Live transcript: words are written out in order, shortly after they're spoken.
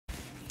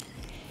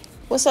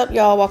What's up,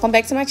 y'all? Welcome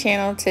back to my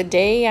channel.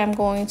 Today I'm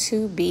going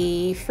to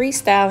be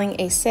freestyling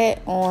a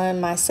set on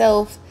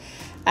myself.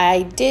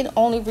 I did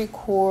only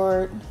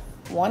record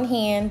one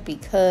hand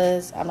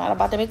because I'm not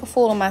about to make a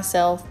fool of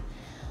myself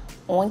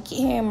on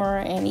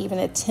camera and even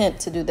attempt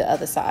to do the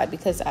other side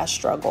because I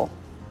struggle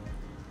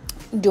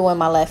doing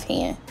my left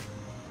hand.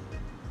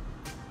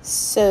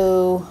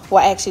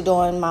 Actually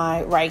doing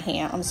my right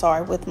hand.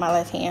 With my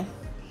left hand.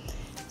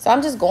 So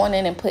I'm just going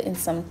in and putting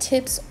some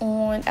tips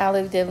on. I'll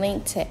leave the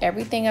link to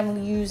everything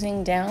I'm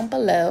using down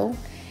below.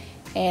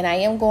 And I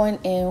am going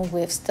in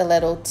with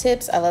stiletto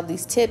tips. I love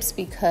these tips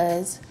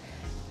because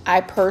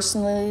I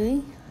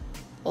personally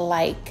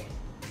like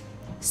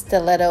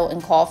stiletto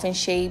and coffin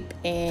shape.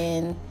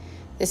 And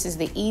this is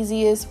the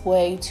easiest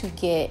way to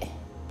get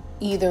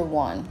either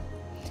one.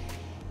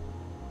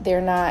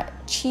 They're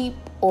not cheap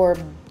or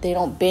they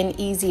don't bend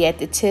easy at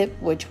the tip,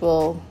 which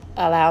will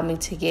allow me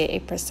to get a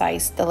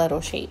precise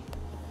stiletto shape.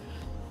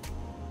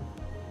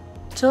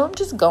 So I'm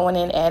just going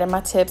in, adding my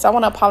tips. I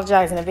want to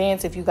apologize in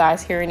advance if you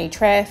guys hear any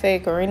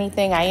traffic or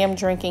anything. I am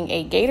drinking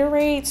a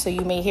Gatorade, so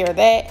you may hear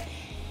that.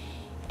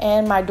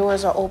 And my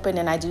doors are open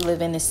and I do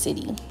live in the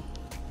city.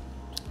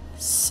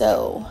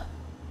 So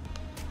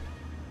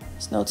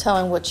there's no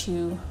telling what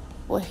you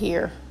will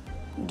hear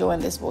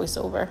during this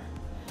voiceover.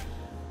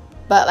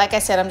 But like I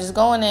said, I'm just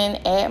going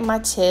in, add my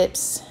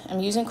tips. I'm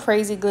using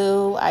crazy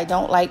glue. I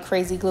don't like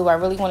crazy glue. I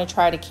really want to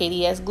try the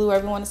KDS glue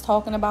everyone is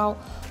talking about.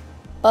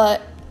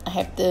 But I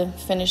have to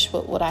finish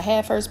with what I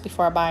have first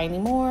before I buy any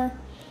more.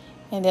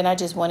 And then I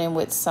just went in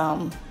with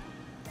some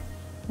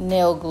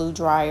nail glue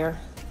dryer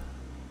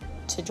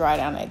to dry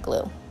down that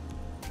glue.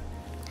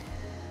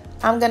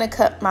 I'm going to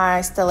cut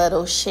my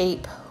stiletto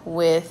shape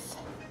with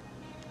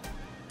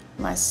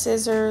my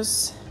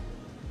scissors.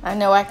 I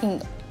know I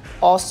can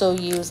also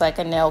use like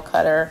a nail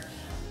cutter,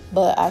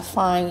 but I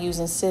find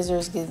using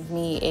scissors gives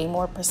me a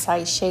more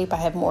precise shape. I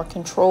have more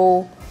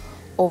control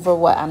over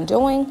what I'm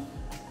doing.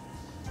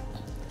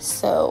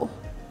 So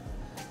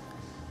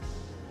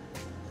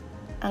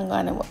I'm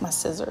going in with my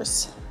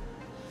scissors.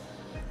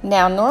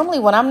 Now, normally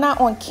when I'm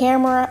not on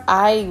camera,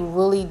 I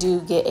really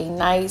do get a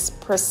nice,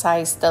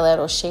 precise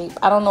stiletto shape.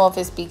 I don't know if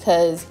it's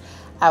because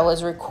I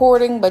was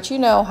recording, but you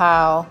know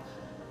how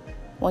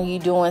when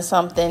you're doing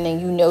something and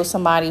you know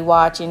somebody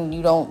watching,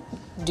 you don't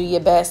do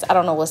your best. I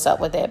don't know what's up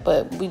with that,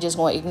 but we just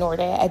want to ignore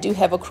that. I do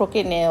have a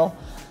crooked nail.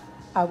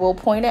 I will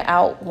point it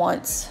out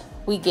once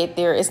we get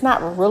there. It's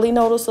not really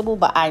noticeable,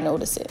 but I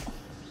notice it.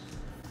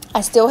 I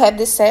still have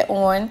this set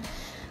on.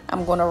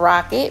 I'm going to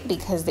rock it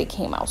because they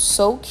came out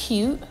so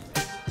cute.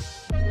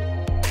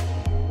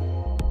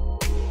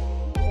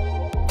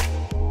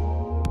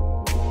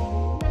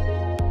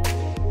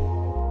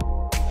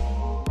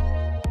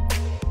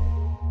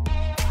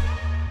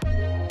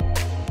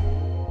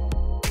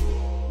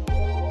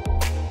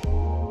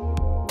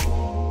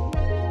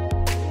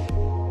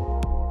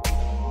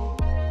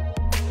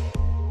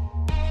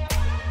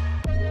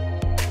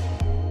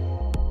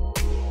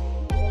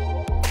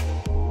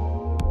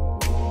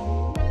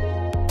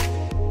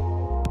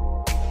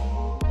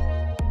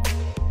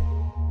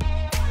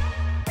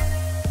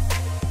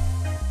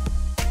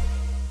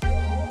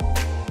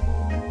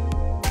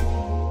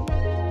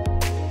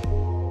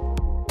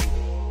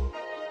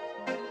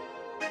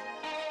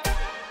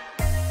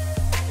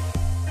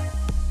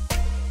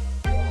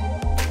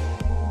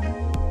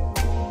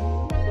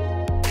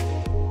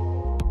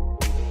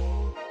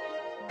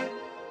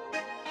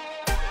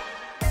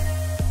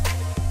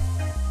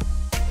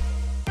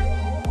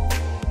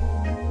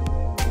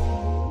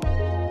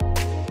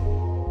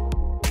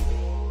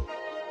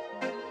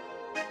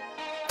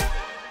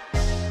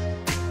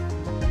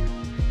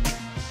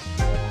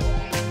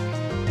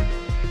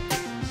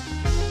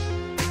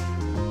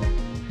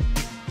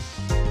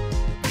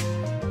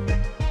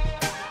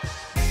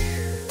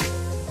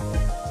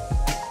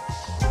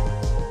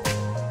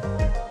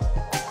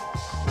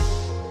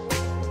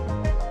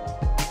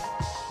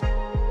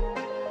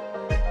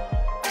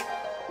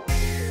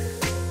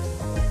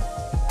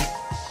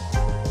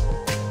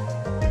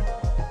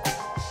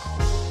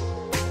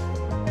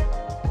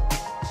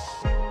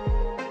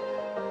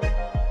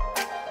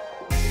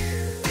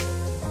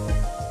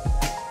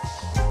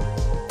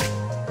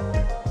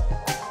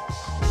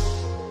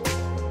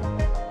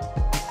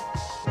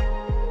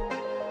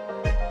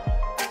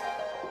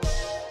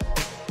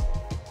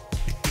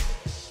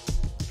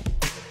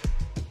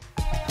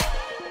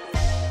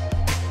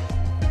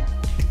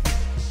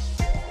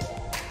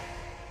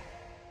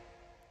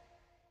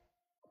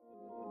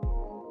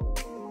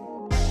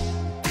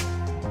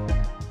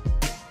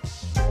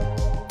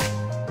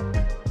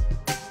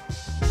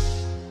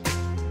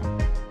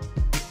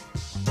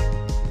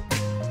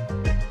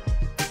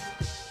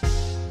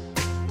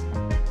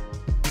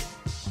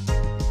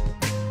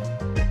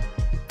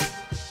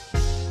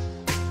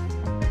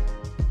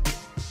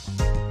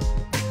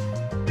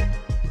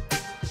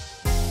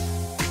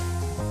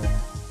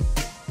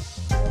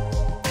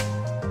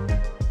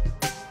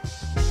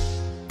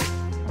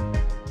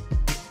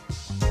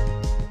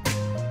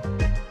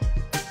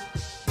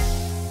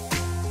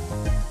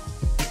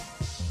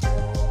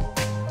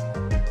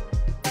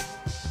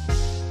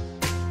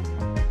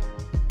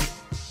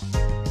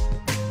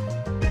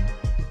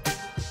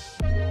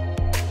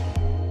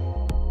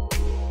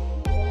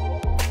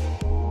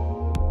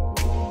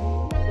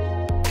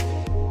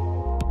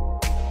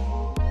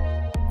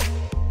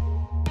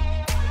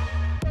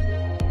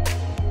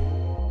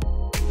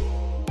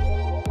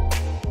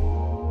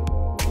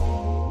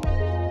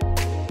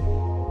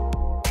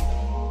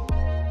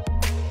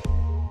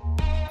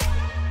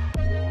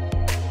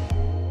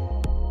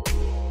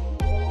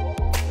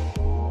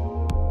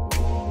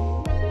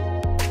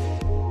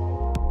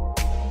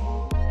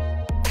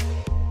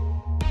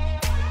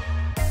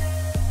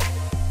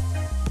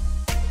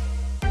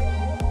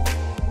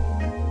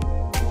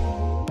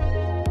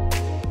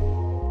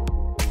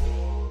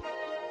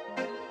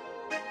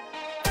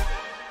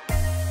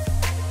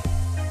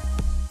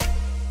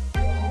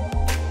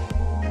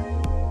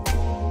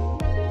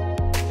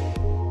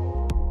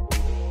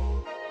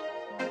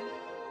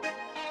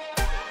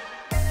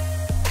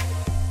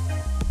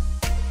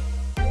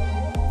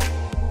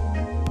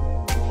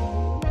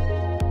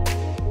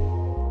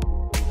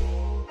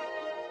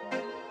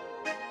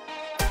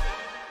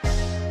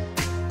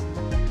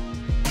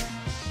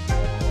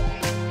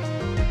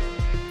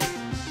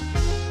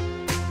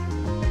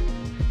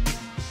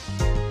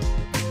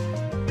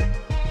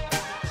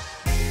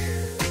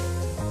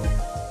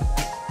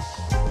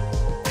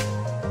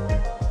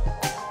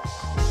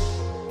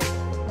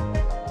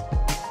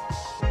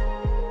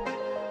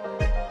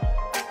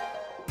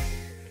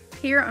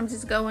 Here I'm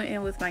just going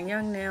in with my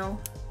young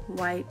nail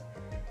wipe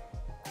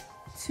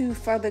to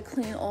further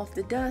clean off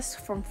the dust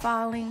from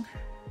filing.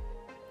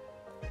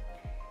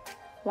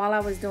 While I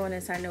was doing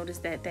this, I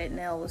noticed that that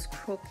nail was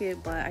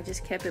crooked, but I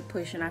just kept it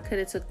pushing. I could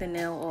have took the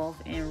nail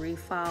off and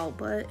refiled,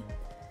 but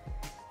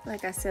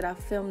like I said, I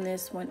filmed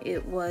this when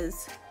it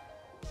was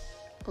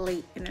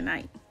late in the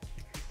night.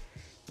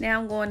 Now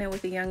I'm going in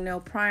with a young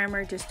nail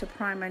primer just to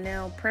prime my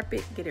nail, prep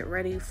it, get it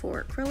ready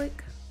for acrylic.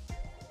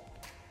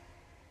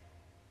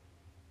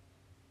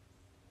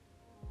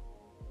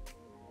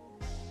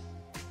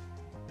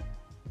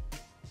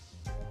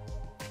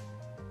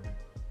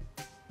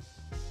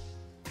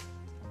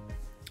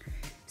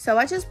 So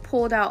I just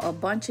pulled out a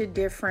bunch of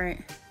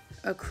different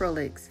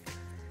acrylics.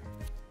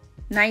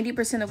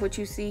 90% of what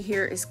you see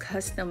here is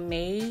custom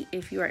made.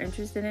 If you are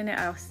interested in it,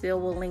 I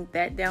still will link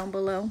that down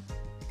below.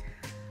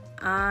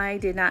 I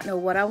did not know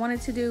what I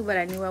wanted to do, but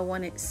I knew I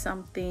wanted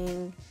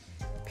something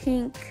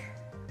pink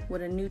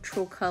with a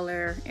neutral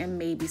color and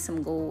maybe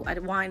some gold. I'd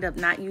wind up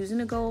not using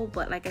the gold,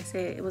 but like I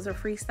said, it was a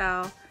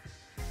freestyle.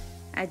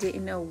 I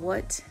didn't know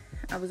what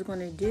I was going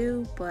to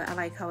do, but I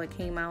like how it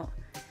came out.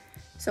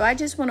 So I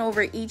just went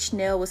over each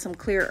nail with some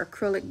clear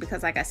acrylic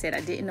because like I said, I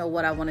didn't know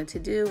what I wanted to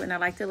do. And I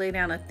like to lay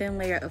down a thin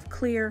layer of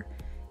clear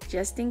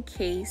just in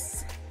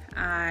case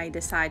I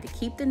decide to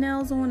keep the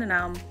nails on.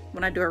 And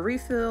when I do a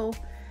refill,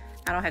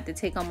 I don't have to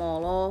take them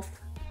all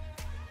off.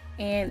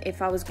 And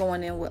if I was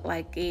going in with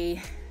like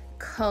a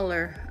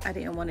color, I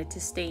didn't want it to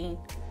stain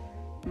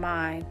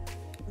my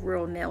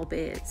real nail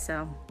bed.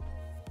 So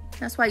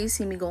that's why you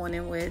see me going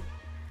in with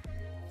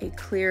a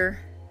clear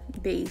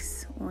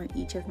base on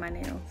each of my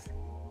nails.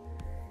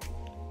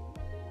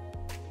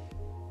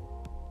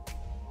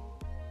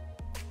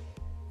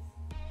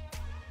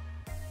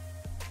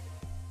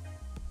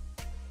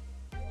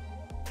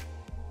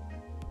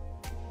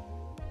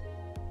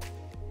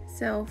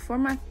 So for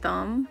my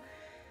thumb,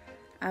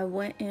 I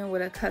went in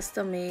with a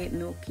custom made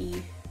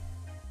milky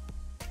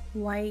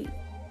white,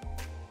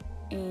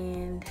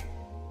 and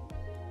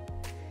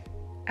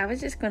I was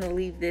just gonna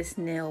leave this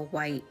nail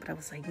white, but I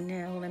was like,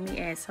 no, let me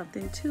add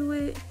something to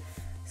it.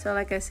 So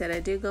like I said, I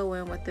did go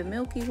in with the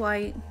milky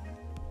white,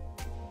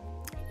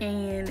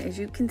 and as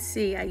you can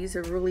see, I use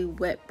a really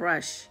wet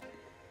brush.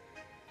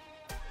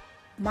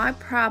 My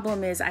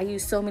problem is I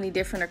use so many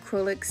different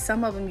acrylics.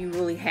 Some of them you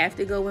really have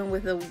to go in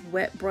with a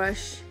wet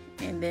brush,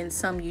 and then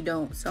some you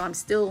don't. So I'm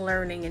still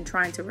learning and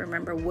trying to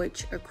remember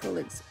which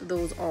acrylics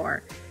those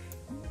are.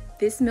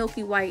 This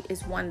milky white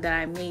is one that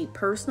I made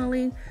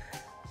personally,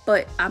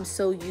 but I'm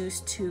so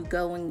used to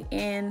going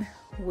in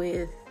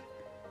with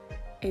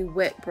a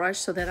wet brush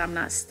so that I'm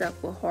not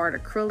stuck with hard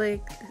acrylic.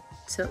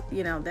 So,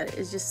 you know, that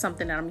is just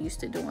something that I'm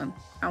used to doing.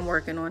 I'm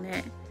working on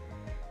that.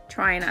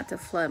 Trying not to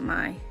flood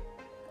my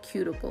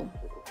cuticle.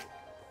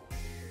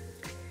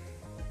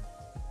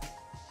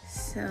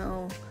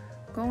 So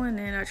going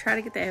in, I try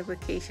to get the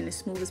application as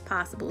smooth as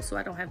possible so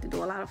I don't have to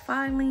do a lot of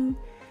filing,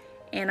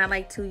 and I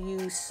like to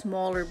use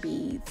smaller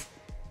beads.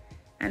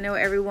 I know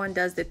everyone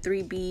does the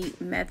 3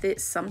 bead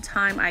method.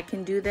 Sometime I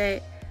can do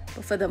that,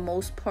 but for the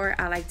most part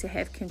I like to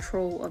have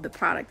control of the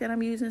product that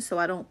I'm using, so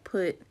I don't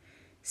put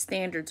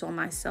standards on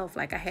myself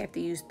like I have to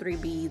use 3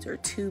 beads or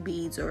 2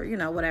 beads or, you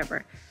know,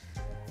 whatever.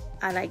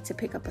 I like to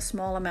pick up a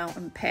small amount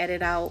and pad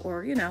it out,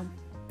 or, you know,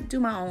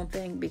 do my own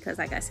thing, because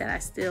like I said, I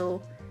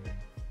still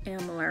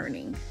am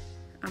learning.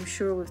 I'm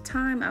sure with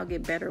time I'll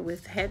get better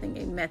with having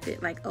a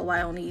method like, oh,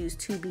 I only use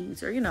 2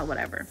 beads, or, you know,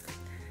 whatever.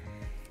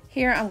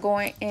 Here I'm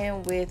going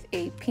in with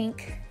a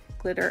pink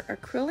glitter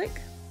acrylic.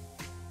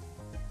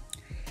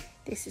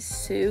 This is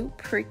so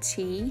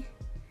pretty.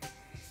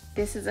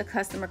 This is a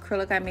custom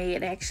acrylic I made.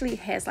 It actually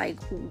has like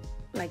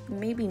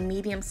maybe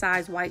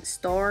medium-sized white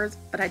stars,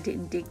 but I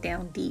didn't dig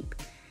down deep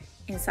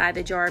inside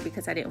the jar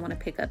because I didn't want to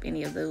pick up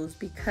any of those,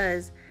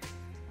 because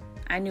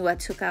I knew I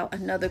took out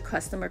another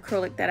custom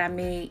acrylic that I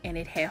made and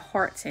it had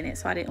hearts in it,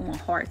 so I didn't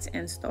want hearts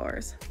and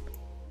stars.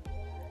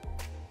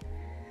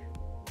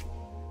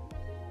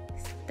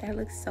 So that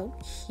looks so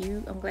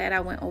cute. I'm glad I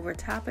went over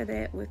top of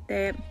that with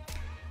that.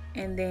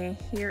 And then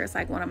here is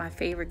like one of my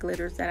favorite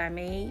glitters that I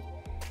made.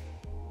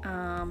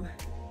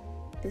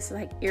 This is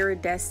like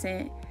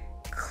iridescent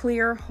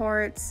clear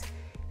hearts,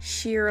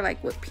 sheer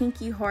like with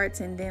pinky hearts,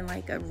 and then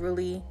like a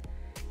really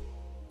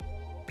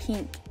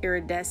pink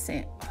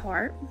iridescent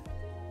heart,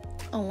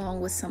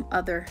 along with some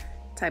other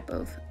type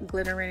of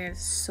glitter in it.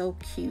 It's so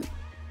cute.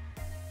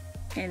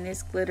 And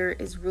this glitter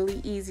is really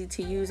easy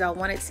to use. I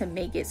wanted to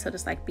make it so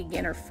it's like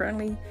beginner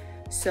friendly.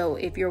 So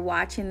if you're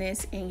watching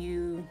this and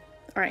you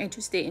are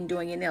interested in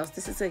doing your nails,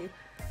 this is a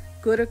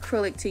good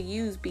acrylic to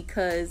use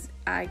because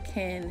I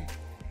can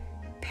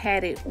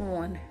pat it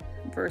on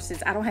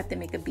versus I don't have to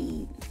make a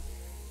bead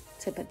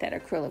to put that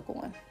acrylic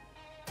on.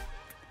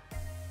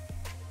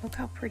 Look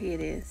how pretty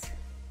it is.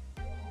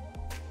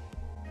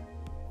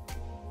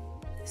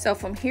 So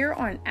from here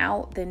on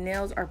out, the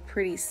nails are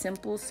pretty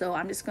simple. So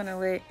I'm just gonna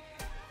let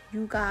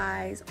you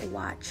guys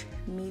watch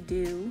me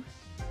do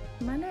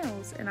my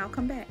nails and I'll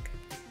come back.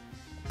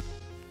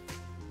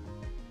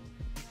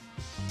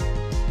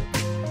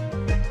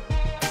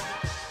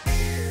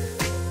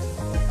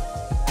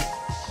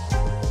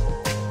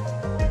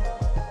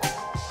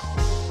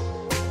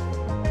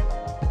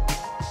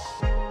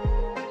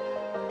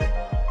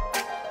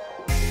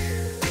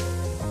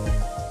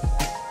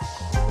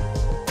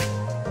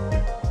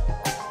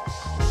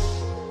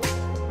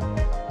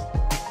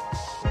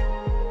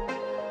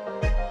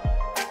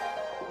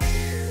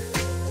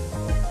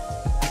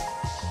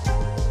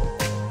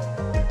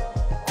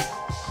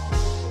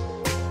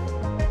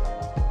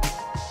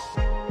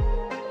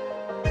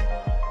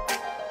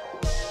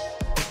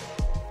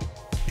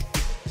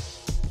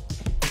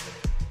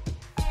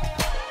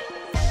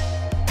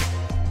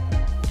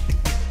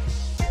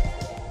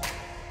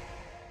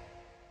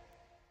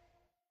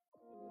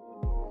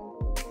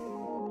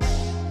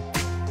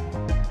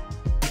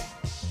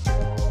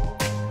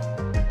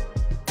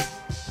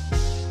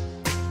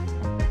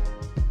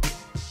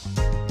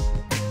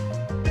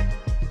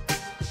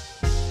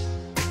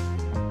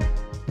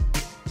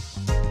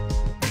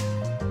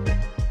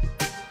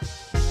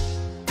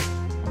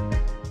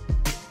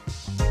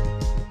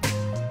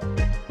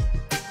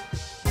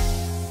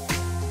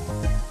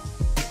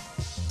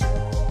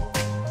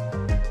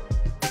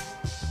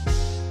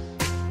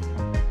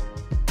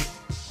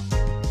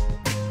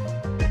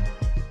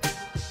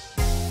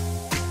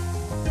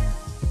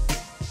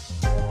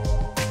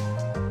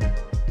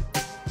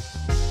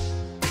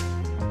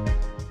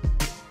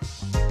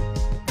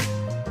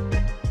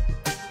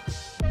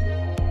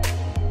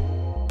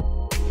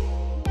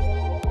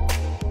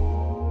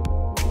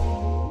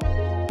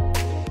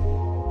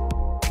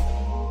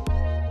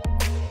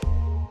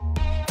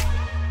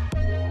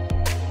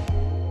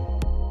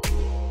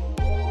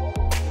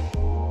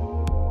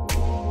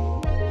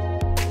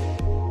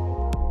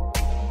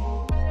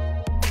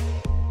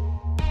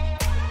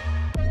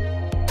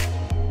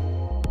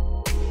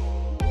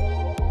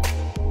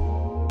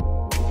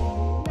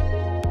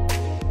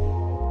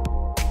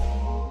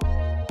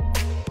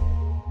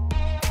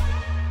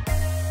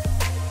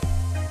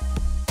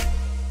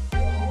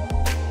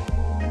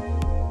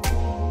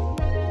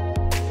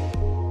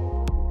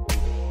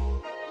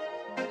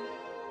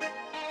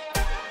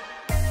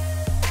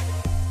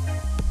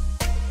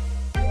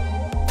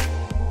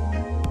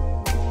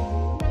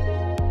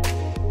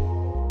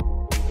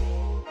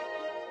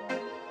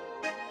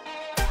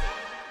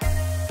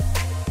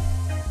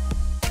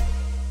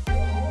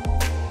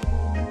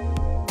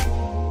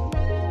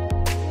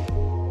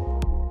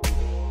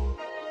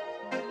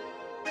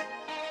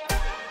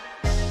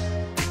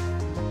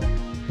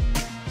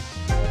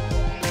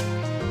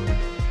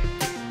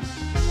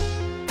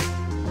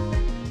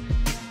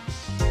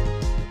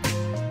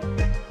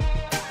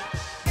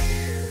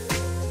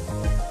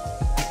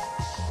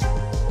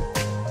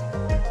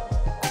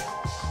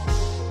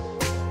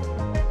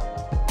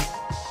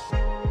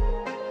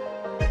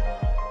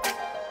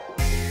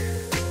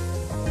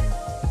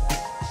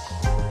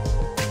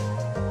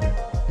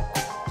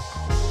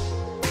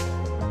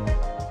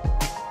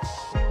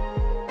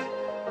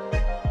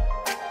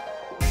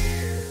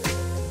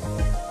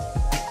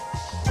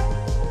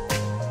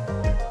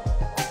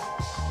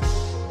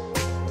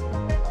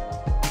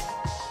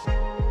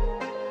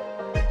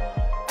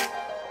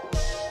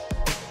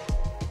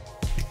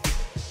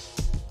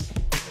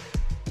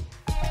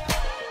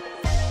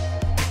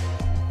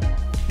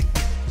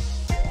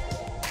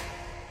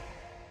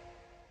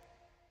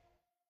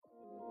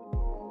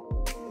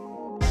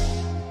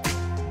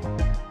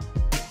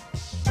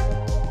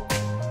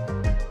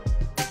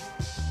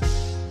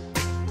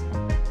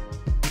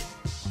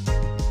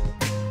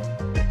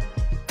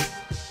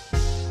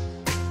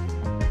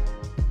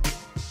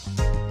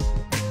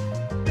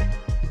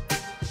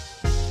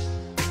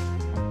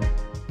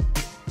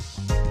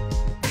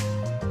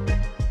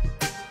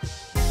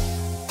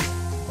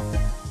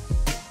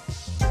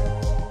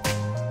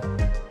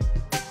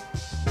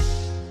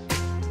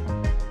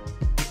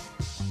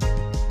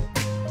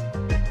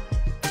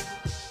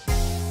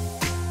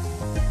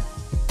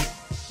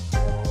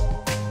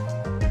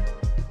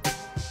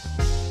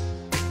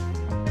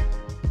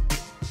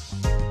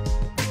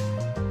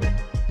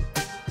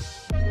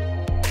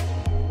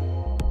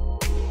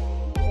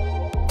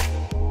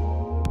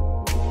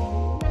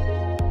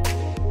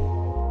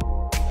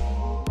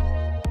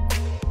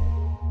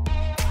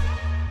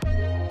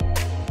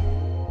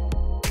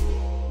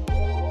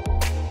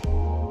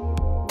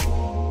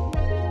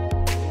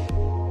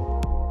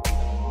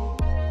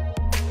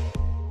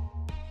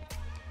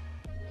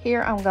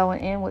 Here I'm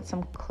going in with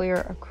some clear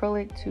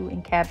acrylic to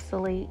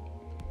encapsulate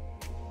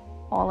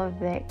all of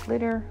that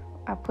glitter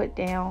I put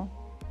down.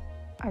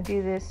 I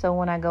do this so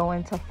when I go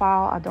into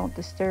file, I don't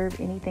disturb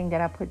anything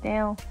that I put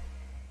down.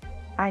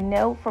 I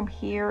know from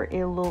here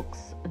it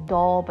looks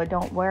dull, but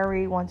don't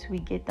worry. Once we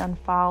get done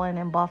filing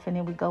and buffing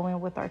and we go in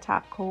with our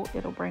top coat,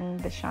 it'll bring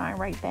the shine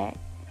right back.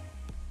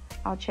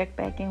 I'll check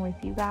back in with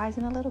you guys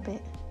in a little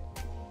bit.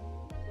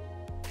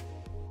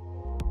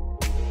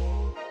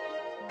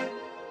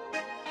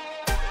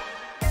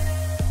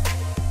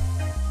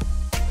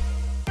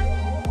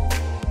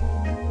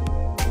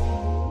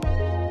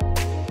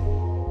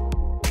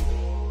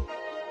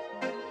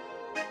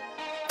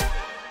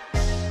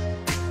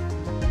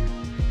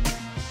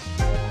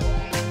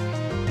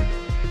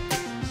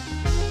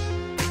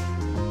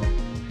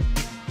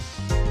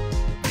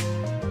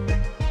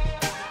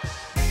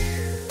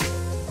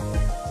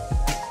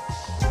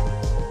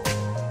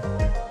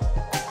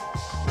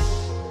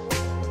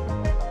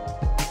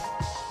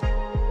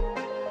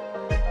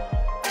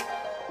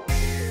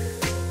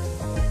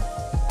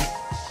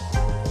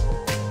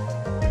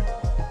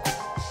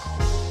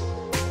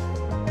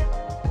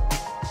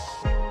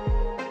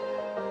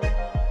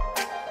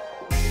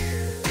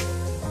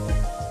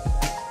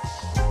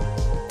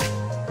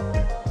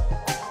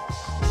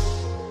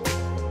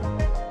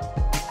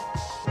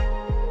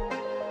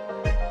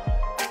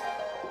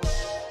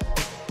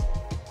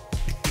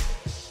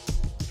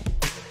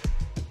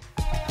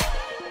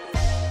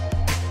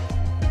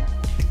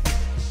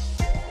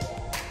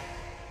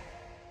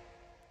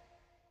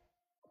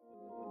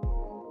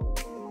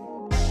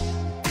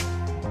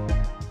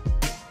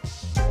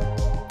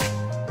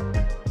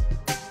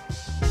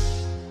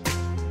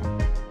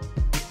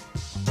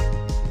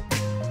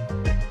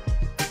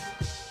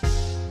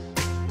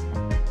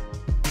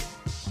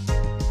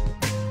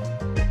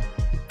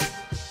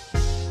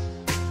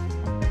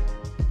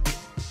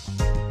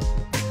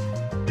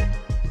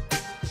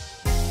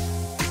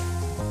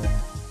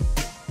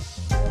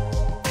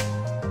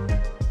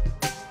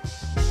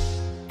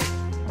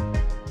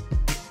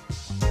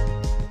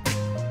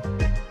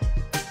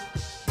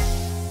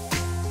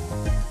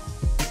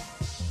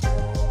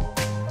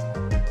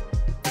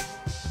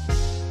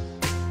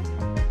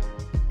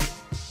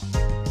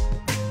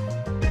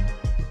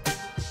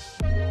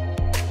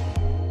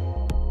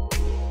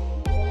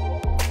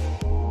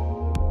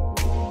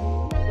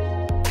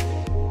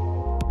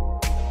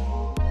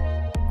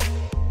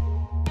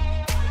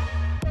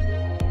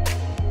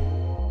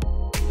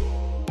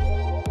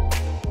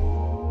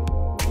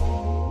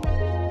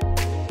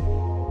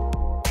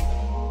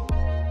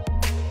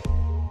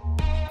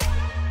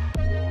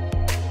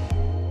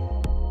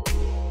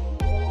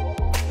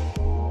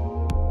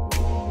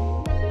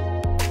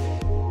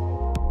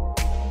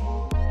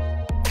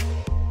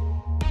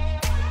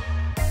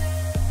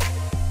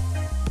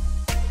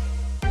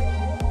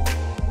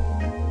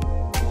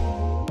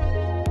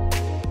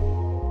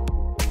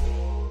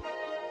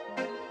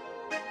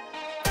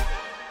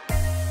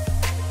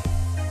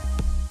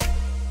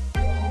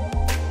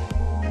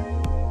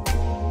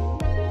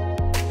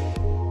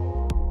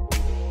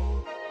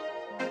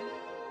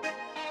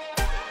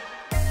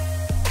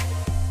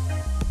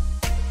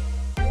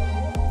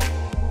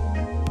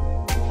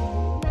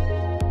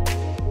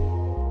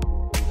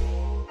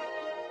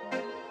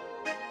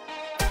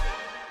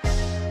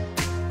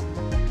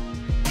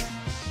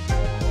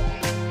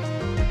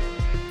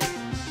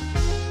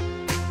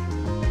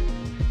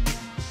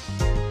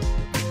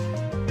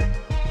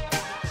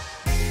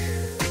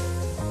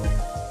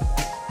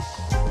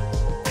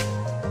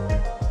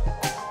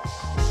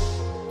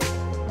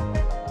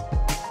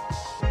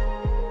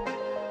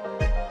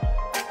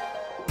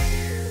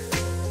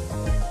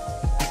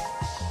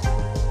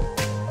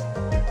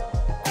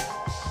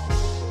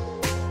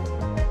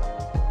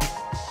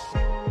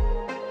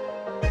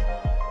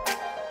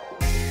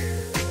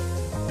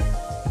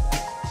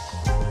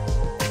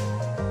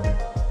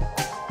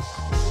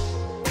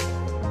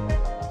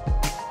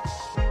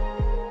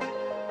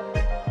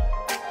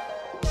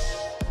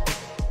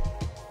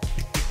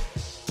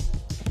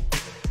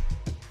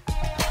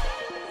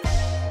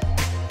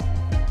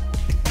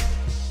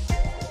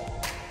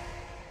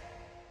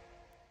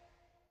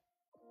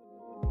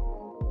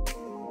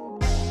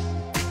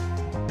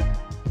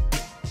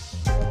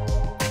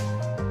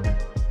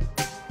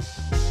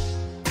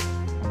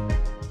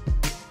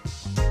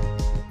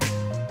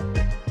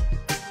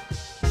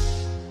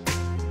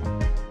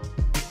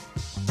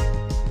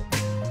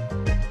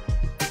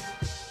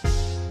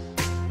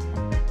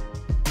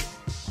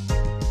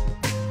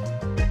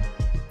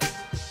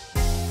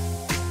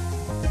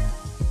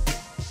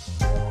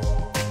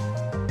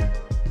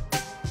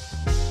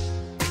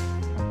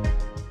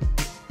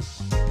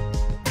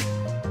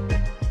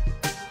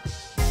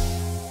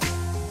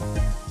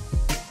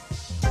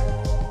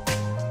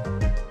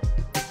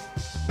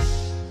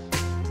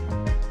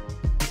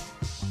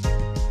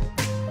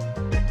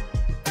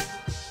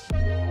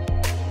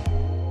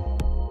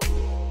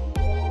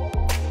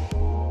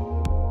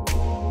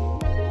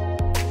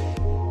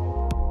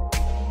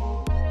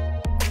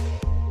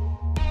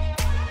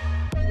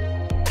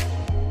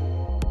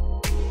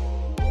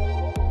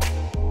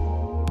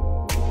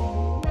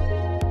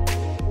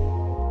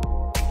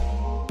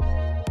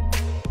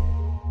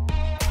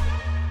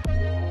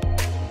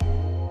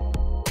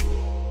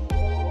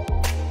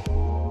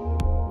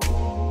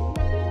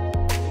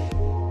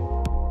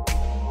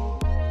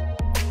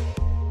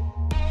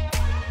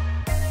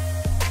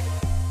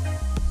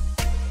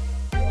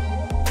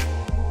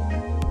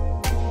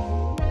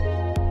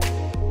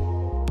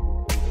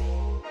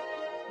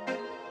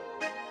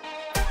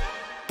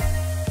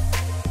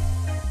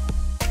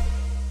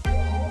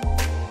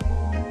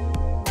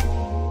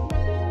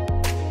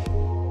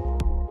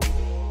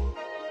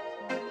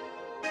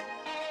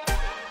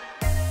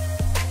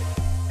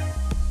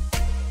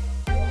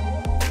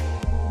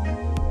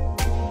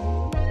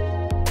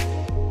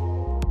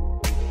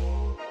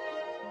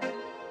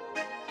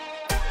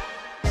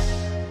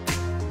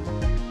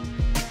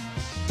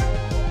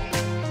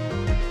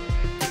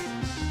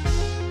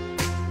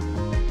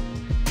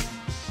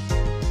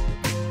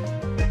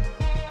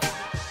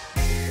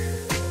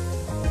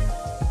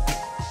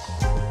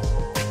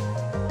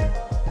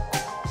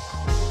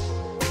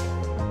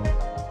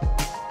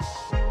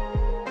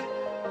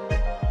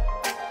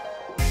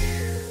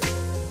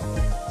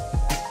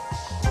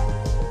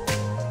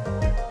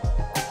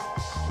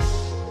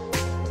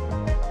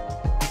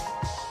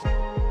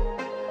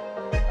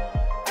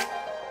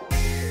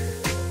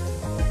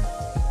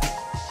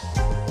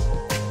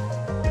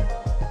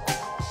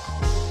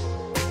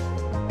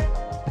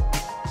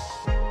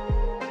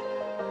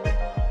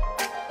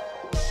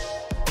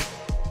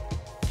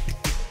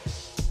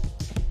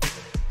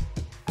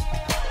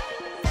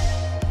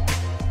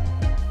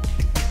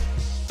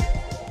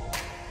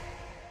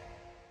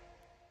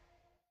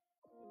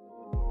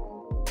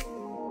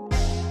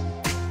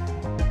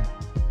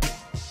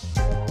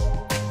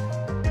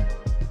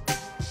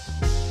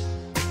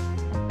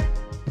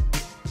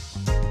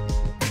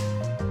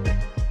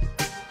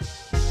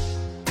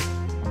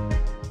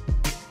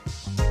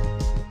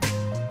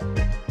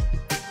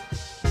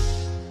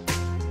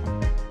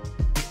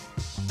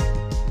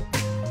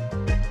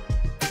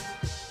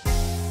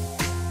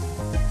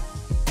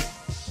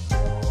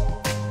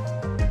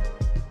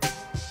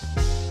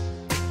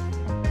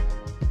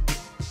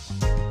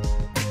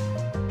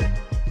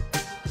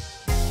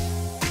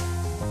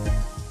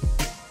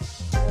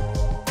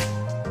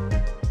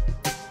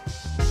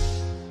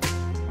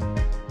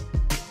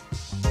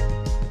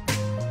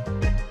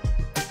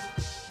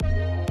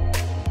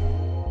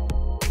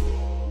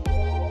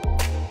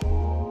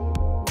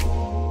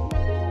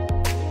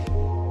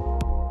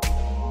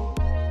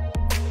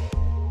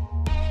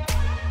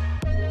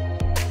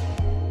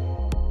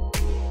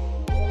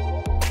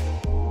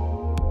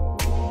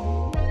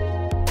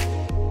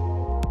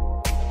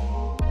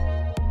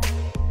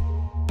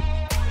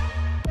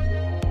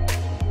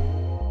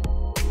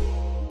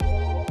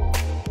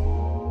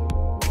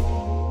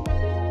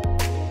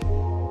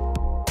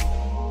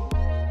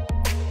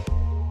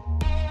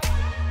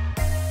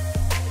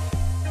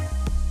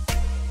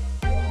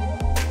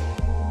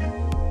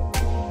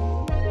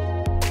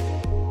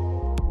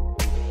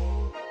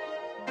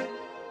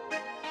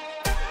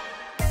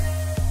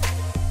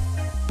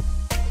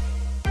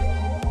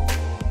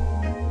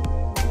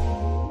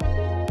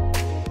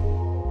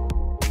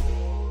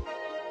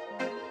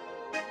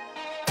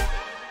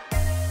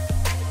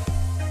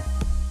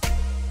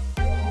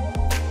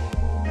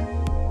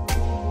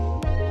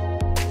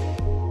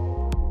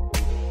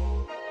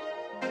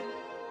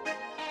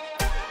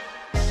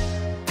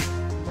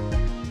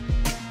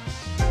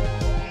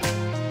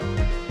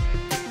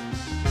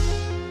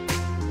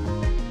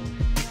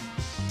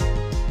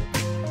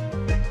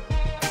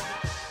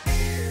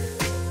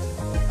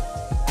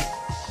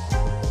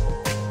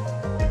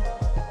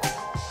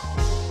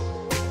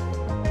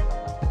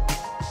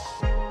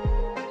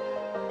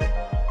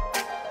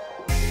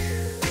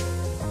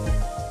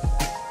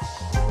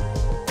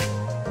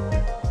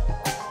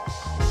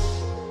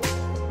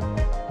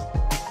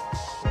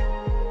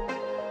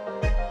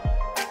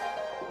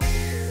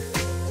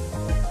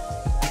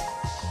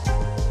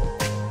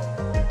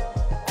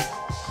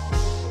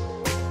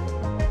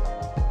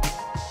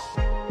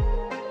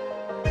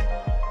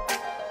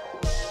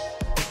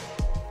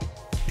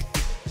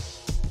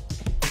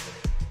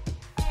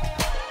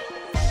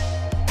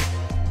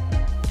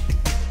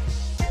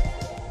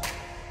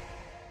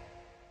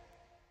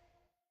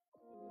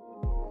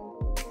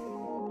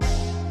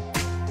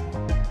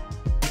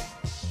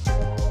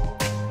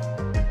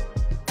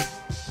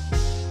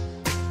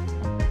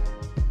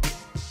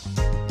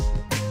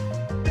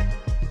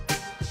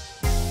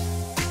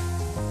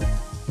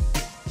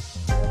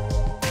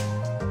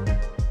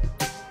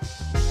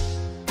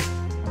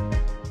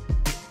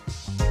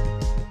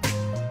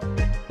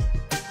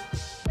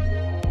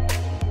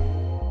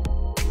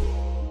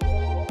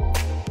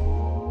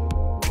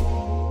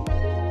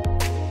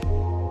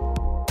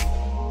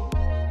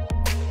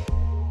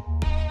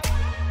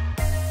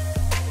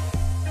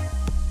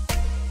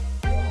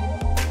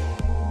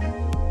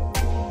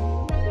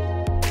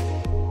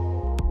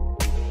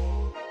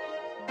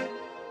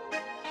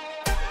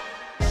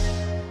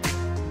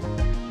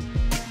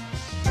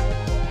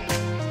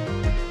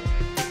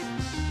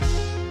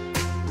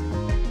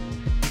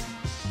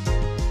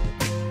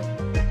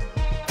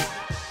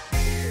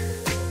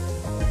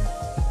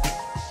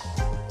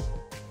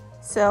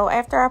 So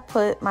after I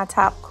put my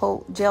top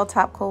coat, gel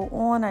top coat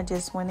on, I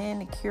just went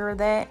in to cure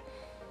that.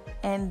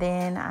 And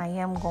then I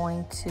am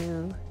going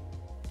to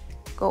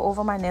go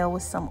over my nail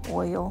with some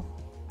oil.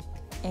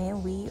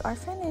 And we are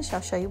finished.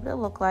 I'll show you what it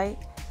looked like.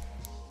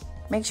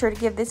 Make sure to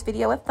give this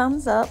video a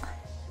thumbs up.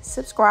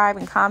 Subscribe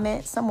and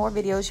comment some more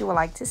videos you would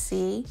like to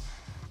see.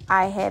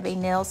 I have a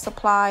nail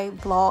supply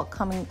vlog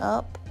coming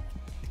up.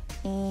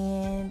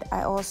 And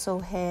I also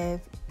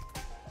have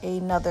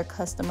another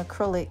custom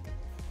acrylic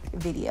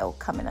video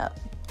coming up.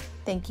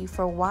 Thank you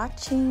for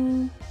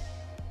watching,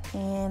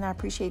 and I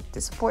appreciate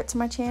the support to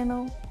my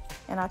channel,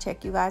 and I'll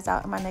check you guys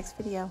out in my next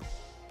video.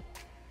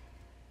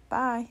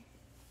 Bye.